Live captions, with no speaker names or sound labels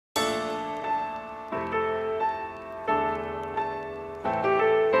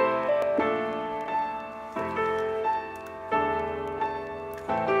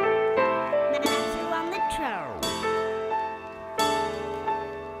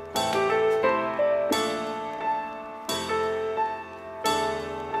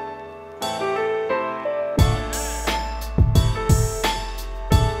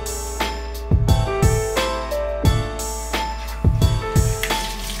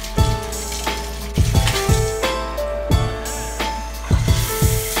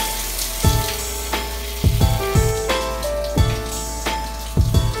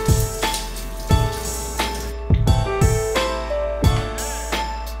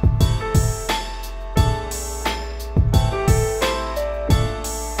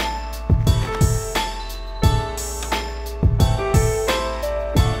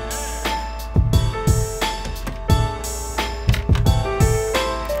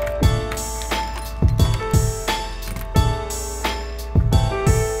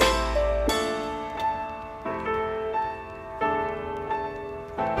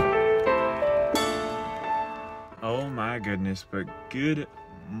this, but good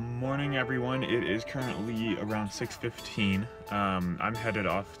morning everyone. It is currently around 6:15. I'm headed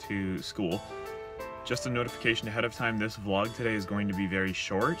off to school. Just a notification ahead of time, this vlog today is going to be very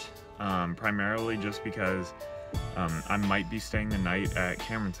short, primarily just because I might be staying the night at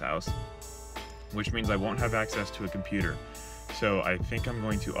Cameron's house, which means I won't have access to a computer. So I think I'm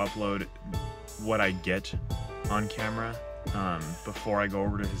going to upload what I get on camera before I go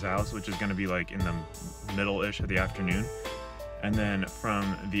over to his house, which is going to be like in the middle-ish of the afternoon. And then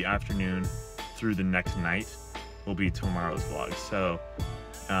from the afternoon through the next night will be tomorrow's vlog. So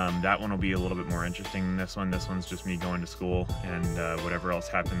that one will be a little bit more interesting than this one. This one's just me going to school and whatever else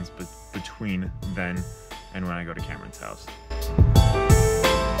happens between then and when I go to Cameron's house.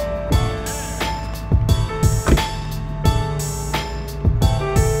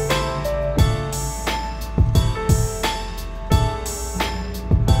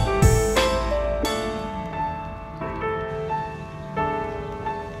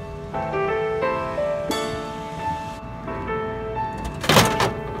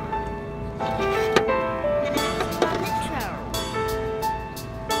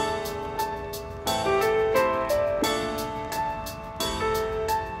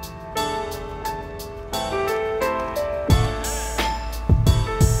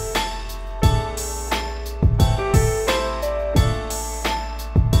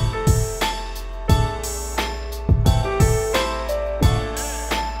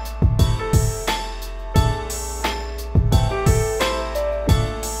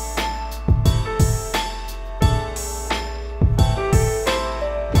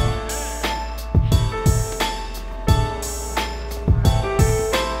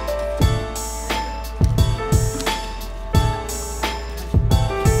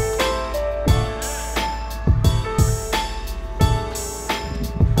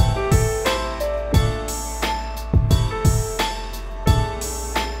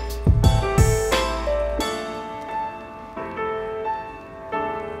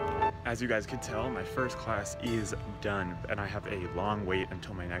 As you guys can tell, my first class is done and I have a long wait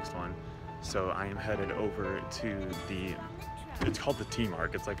until my next one. So I am headed over to it's called the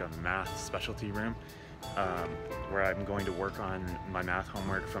T-Mark. It's like a math specialty room where I'm going to work on my math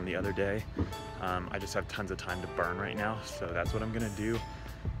homework from the other day. I just have tons of time to burn right now, so that's what I'm gonna do.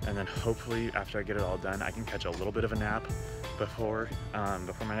 And then hopefully after I get it all done, I can catch a little bit of a nap before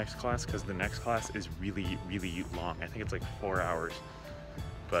my next class, because the next class is really, really long. I think it's like 4 hours.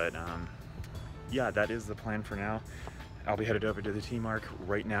 But yeah, that is the plan for now. I'll be headed over to the T-Mark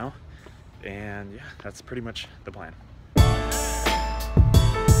right now, and yeah, that's pretty much the plan.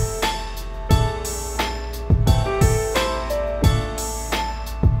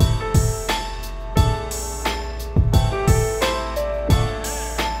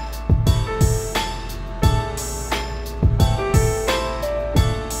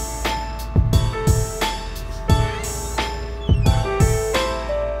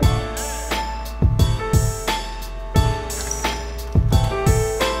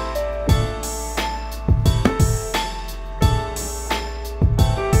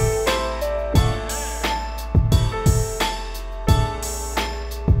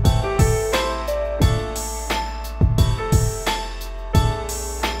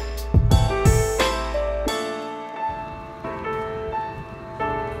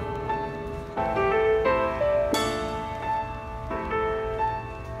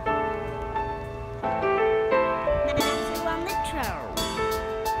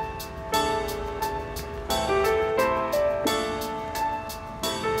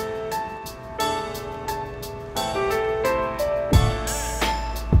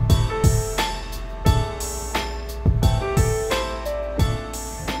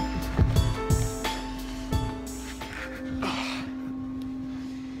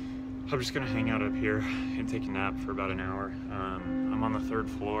 I'm just gonna hang out up here and take a nap for about an hour. I'm on the 3rd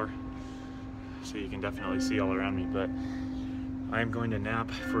floor, so you can definitely see all around me, but I am going to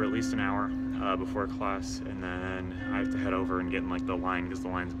nap for at least an hour before class, and then I have to head over and get in like the line, because the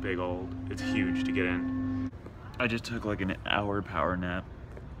line's big it's huge to get in. I just took like an hour power nap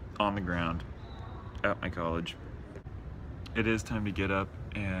on the ground at my college. It is time to get up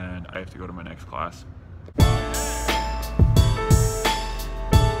and I have to go to my next class.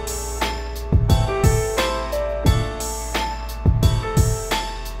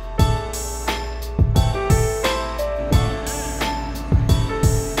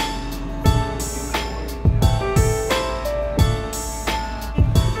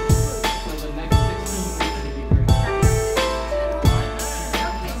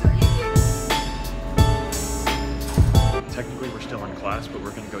 But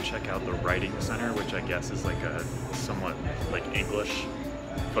we're gonna go check out the writing center, which I guess is like a somewhat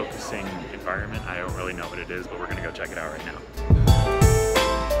focusing environment. I don't really know what it is, but we're gonna go check it out right now.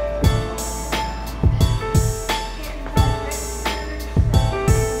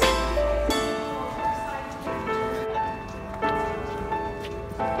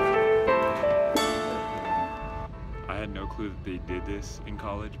 I had no clue that they did this in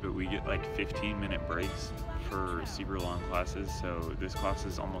college, but we get like 15-minute breaks for super long classes. So this class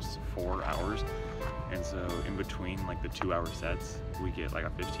is almost 4 hours. And so in between like the 2-hour sets, we get like a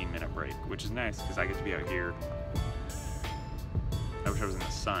 15-minute break, which is nice because I get to be out here. I wish I was in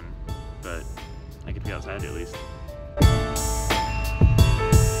the sun, but I get to be outside at least.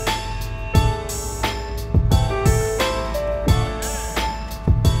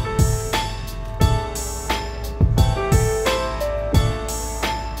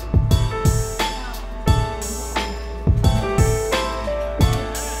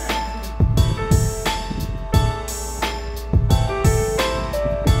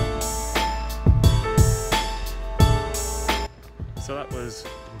 So that was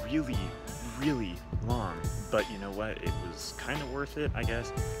really long, but you know what? It was kind of worth it, I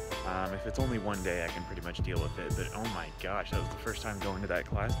guess. If it's only one day, I can pretty much deal with it, but oh my gosh, that was the first time going to that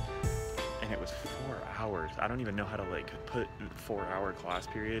class, and it was 4 hours. I don't even know how to like put 4-hour class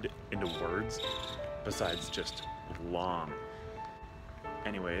period into words besides just long.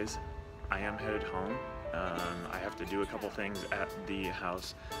 Anyways, I am headed home. I have to do a couple things at the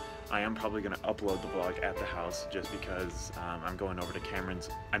house. I am probably going to upload the vlog at the house just because I'm going over to Cameron's.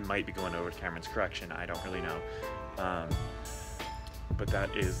 I might be going over to Cameron's correction. I don't really know. But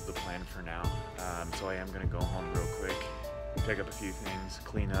that is the plan for now. So I am going to go home real quick, pick up a few things,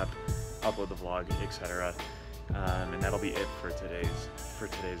 clean up, upload the vlog, etc. And that'll be it for today's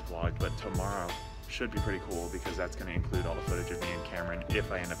vlog. But tomorrow should be pretty cool because that's going to include all the footage of me and Cameron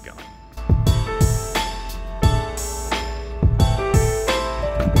if I end up going.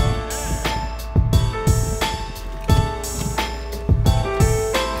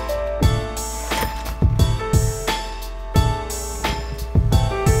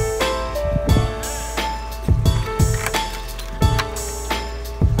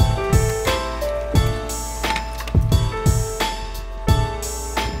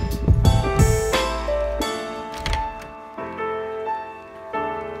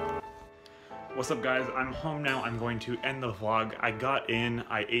 What's up guys, I'm home now. I'm going to end the vlog. I got in,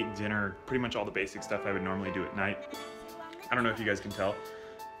 I ate dinner, pretty much all the basic stuff I would normally do at night. I don't know if you guys can tell.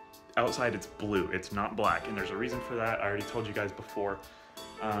 Outside it's blue, it's not black, and there's a reason for that. I already told you guys before.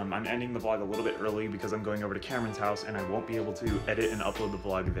 I'm ending the vlog a little bit early because I'm going over to Cameron's house and I won't be able to edit and upload the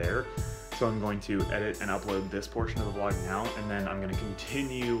vlog there. So I'm going to edit and upload this portion of the vlog now, and then I'm going to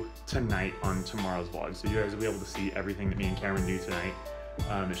continue tonight on tomorrow's vlog. So you guys will be able to see everything that me and Cameron do tonight.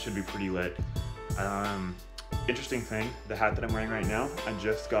 It should be pretty lit. Interesting thing, the hat that I'm wearing right now, I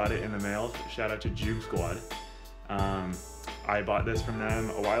just got it in the mail. Shout out to Joogsquad. I bought this from them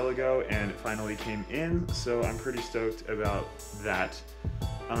a while ago and it finally came in, so I'm pretty stoked about that.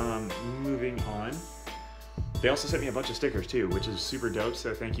 Moving on. They also sent me a bunch of stickers too, which is super dope,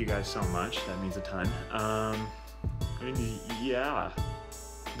 so thank you guys so much. That means a ton. Yeah,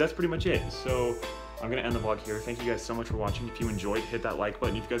 that's pretty much it. So I'm gonna end the vlog here. Thank you guys so much for watching. If you enjoyed, hit that like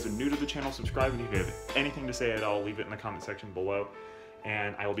button. If you guys are new to the channel, subscribe. And if you have anything to say at all, leave it in the comment section below.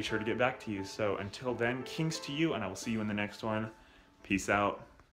 And I will be sure to get back to you. So until then, kings to you, and I will see you in the next one. Peace out.